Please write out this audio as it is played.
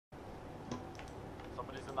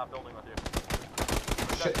that building with you.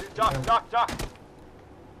 Shit. Duck!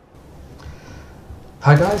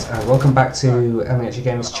 Hi guys, and welcome back to Miniature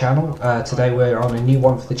Gamers channel. Today we're on a new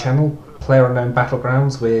one for the channel, PlayerUnknown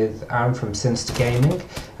Battlegrounds with Aaron from Synyster Gaming.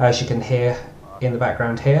 As you can hear in the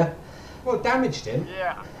background here. Well, damaged him.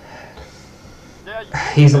 Yeah.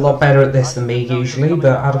 He's a lot better at this than me usually,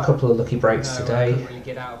 but I had a couple of lucky breaks today.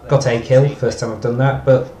 Got a kill, first time I've done that,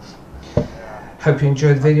 but hope you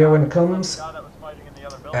enjoy the video when it comes.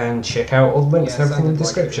 And check out all the links and everything in the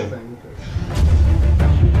description.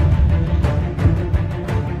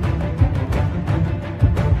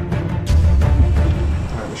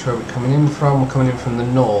 Where we're coming in from? We're coming in from the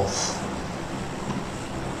north,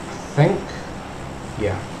 I think.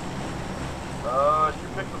 Yeah. You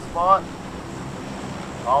pick the spot.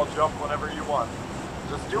 I'll jump whenever you want.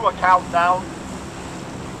 Just do a countdown.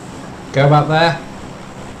 Go back there.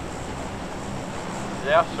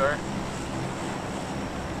 Yeah, sure.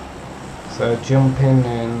 So jump in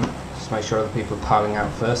and just make sure other people are piling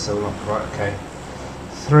out first. So we're not right. Okay.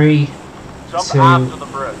 3, Jump 2, after the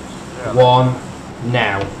bridge. Yeah. 1.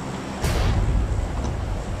 Now.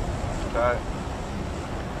 Okay.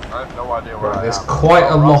 I have no idea where I am. There's quite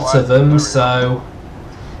a lot of them, so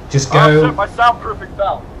just go. Oh shit, my soundproofing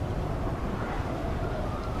fell.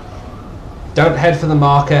 Don't head for the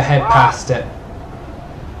marker, head past it.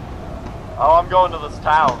 Oh, I'm going to this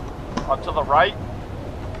town. To the right?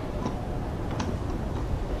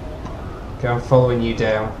 Okay, I'm following you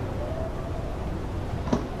down.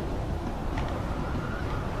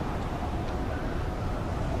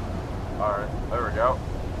 Alright, there we go.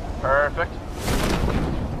 Perfect.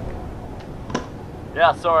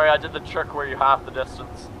 Yeah, sorry, I did the trick where you half the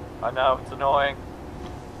distance. I know, it's annoying.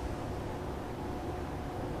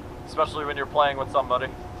 Especially when you're playing with somebody.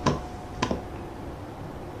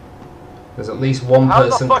 There's at least one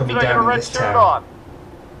person coming down in this town. On?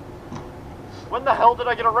 When the hell did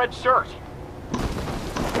I get a red shirt?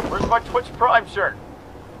 Where's my Twitch Prime shirt?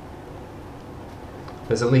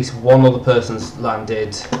 There's at least one other person's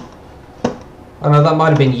landed. Oh no, that might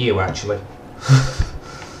have been you actually.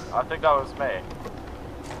 I think that was me.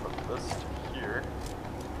 Put this here.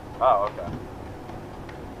 Oh, okay.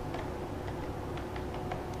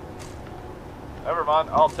 Never mind,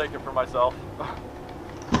 I'll take it for myself.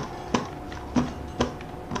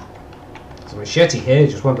 There's a machete here,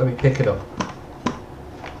 just won't let me pick it up.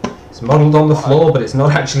 It's modelled on the floor, but it's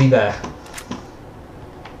not actually there.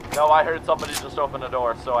 No, I heard somebody just open a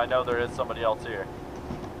door, so I know there is somebody else here.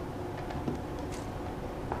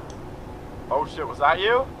 Oh shit, was that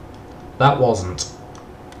you? That wasn't.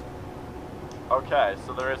 Okay,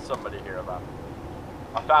 so there is somebody here then.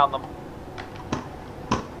 I found them.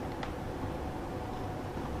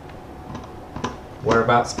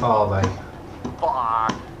 Whereabouts are they?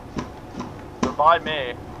 Fuck. They're by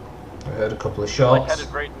me. I heard a couple of Like shots.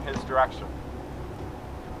 headed right in his direction.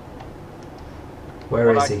 Where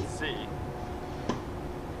is I he? can see.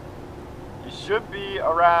 He should be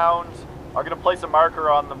around. I'm gonna place a marker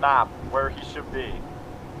on the map where he should be.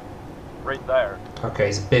 Right there. Okay,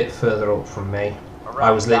 he's a bit further up from me. Around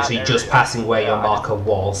I was literally that just area. passing where Yeah, your marker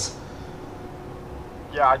was.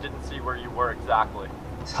 Yeah, I didn't see where you were exactly.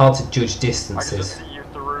 It's hard to judge I can distances. just see you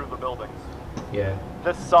through the buildings. Yeah.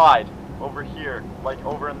 This side, over here, like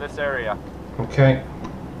over in this area. Okay.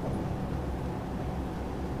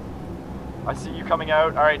 I see you coming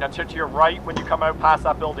out. Alright, now check to your right when you come out past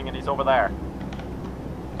that building and he's over there.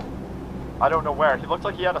 I don't know where. He looked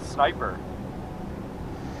like he had a sniper.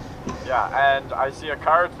 Yeah, and I see a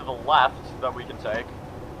car to the left that we can take.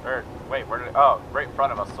 Or, wait, where did it? Oh, right in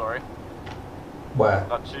front of us, sorry. Where?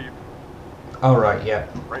 That Jeep. Oh right, yeah.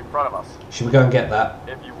 Right in front of us. Should we go and get that?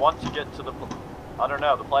 If you want to get to the... I don't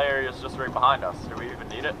know, the play area is just right behind us. Do we even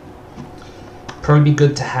need it? Probably be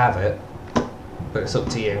good to have it, but it's up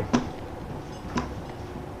to you.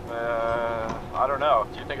 I don't know.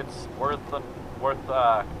 Do you think it's worth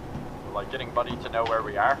like getting Buddy to know where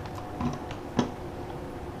we are?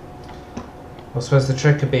 I suppose the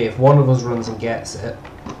trick could be if one of us runs and gets it.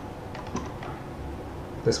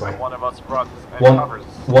 This way. One of us runs and covers.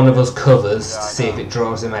 One of us covers Yeah, to I see know. if it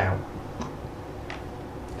draws him out.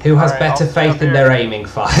 Who has Alright, better I'll stay faith up in here. their aiming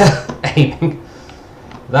fire? Aiming.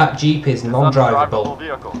 That Jeep is non-drivable.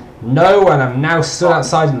 Vehicle. No, and I'm now stood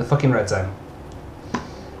outside in the fucking red zone.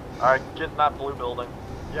 Alright, get in that blue building.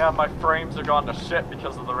 Yeah, my frames are gone to shit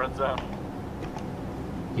because of the red zone.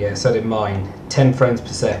 Yeah, so did mine. 10 frames per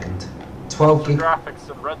second. 12 The gig. graphics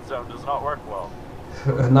in red zone does not work well.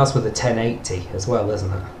 And that's with a 1080 as well,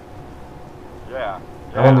 isn't it? Yeah.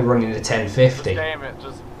 I'm only running a 1050.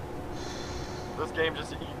 This game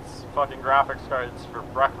just eats fucking graphics cards for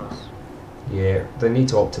breakfast. Yeah, they need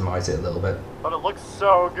to optimize it a little bit. But it looks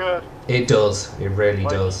so good. It does. It really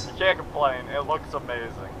Like, does. You can't complain. It looks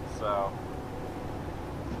amazing. So.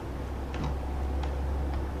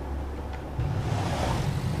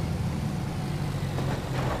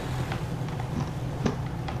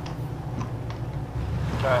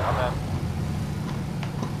 Okay, I'm in.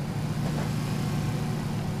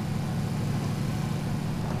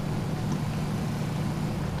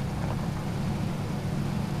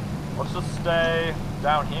 Let's just stay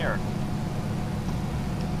down here.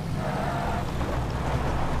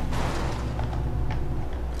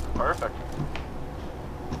 Perfect.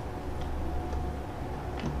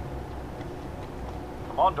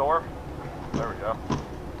 Come on, door. There we go.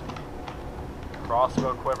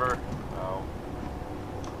 Crossbow quiver. No.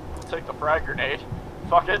 I'll take the frag grenade.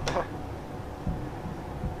 Fuck it.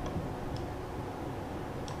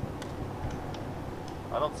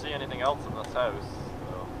 I don't see anything else in this house.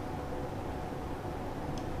 So.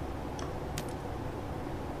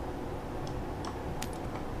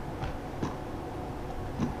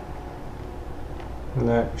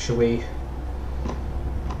 No, should we?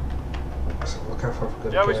 So look how far we've got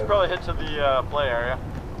to Yeah, go. we should probably head to the play area.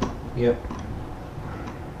 Yep.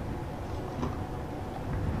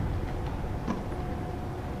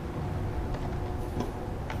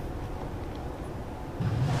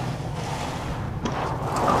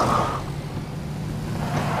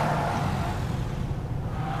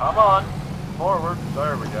 Come on, forward.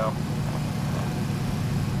 There we go.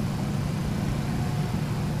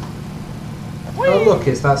 Oh look,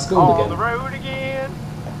 it's that school On again. the road again.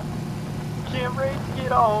 Can't wait to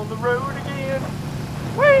get on the road again.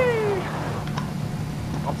 Whee!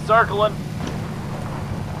 I'm circling.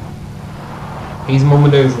 He's more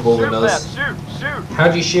maneuverable than Shoot us. that. Shoot. How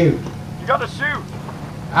do you shoot? You gotta shoot.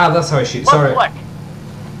 Ah, that's how I shoot. Left Sorry. click.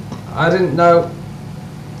 I didn't know.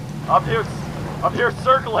 I'm here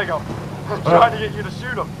circling him. I'm trying to get you to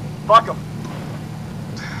shoot him. Fuck him.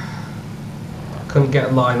 Couldn't get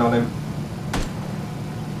a line on him.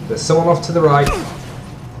 There's someone off to the right,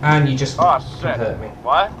 and you just Oh shit. hurt me.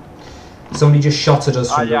 What? Somebody just shot at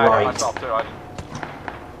us from Yeah, the I right. hit myself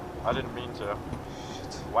too. I didn't mean to.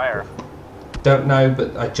 Where? Don't know,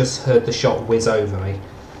 but I just heard the shot whiz over me.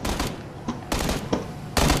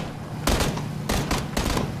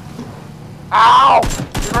 Ow!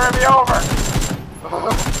 You ran me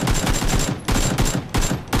over!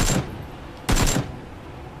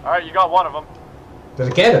 Alright, you got one of them. Did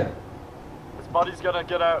I get him? His buddy's gonna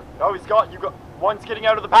get out. Oh, one's getting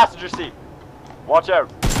out of the passenger seat. Watch out.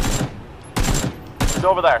 He's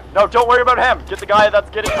over there. No, don't worry about him. Get the guy that's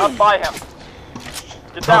getting up by him.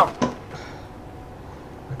 Get down.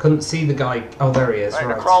 I couldn't see the guy. Oh, there he is. Alright,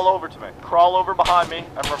 Right. now crawl over to me. Crawl over behind me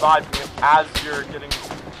and revive me as you're getting...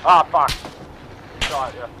 Ah, fuck.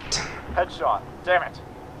 Shot, yeah. Headshot. Damn it.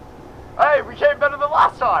 Hey, we came better than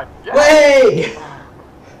last time. Yeah. Way!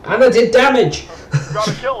 And I did damage. You got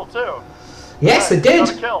a kill, too. Yes, I Alright, did.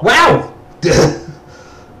 got a kill. Wow.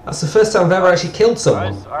 That's the first time I've ever actually killed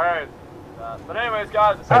someone. Nice. Alright. But anyways,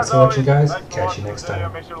 guys, Thanks as for watching, always, guys. thanks for Catch watching you next the video.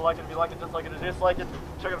 time. Make sure to like it if you like it, dislike it or dislike it.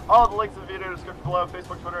 Check out all the links in the video description below.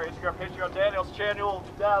 Facebook, Twitter, Instagram, Patreon, Daniel's channel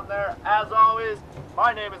down there. As always,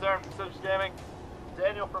 my name is Aaron from Synyster Gaming,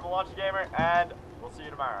 Daniel from Launch Gamer, and we'll see you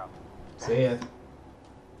tomorrow. See ya.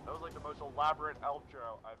 That was like the most elaborate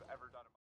outro I've ever done.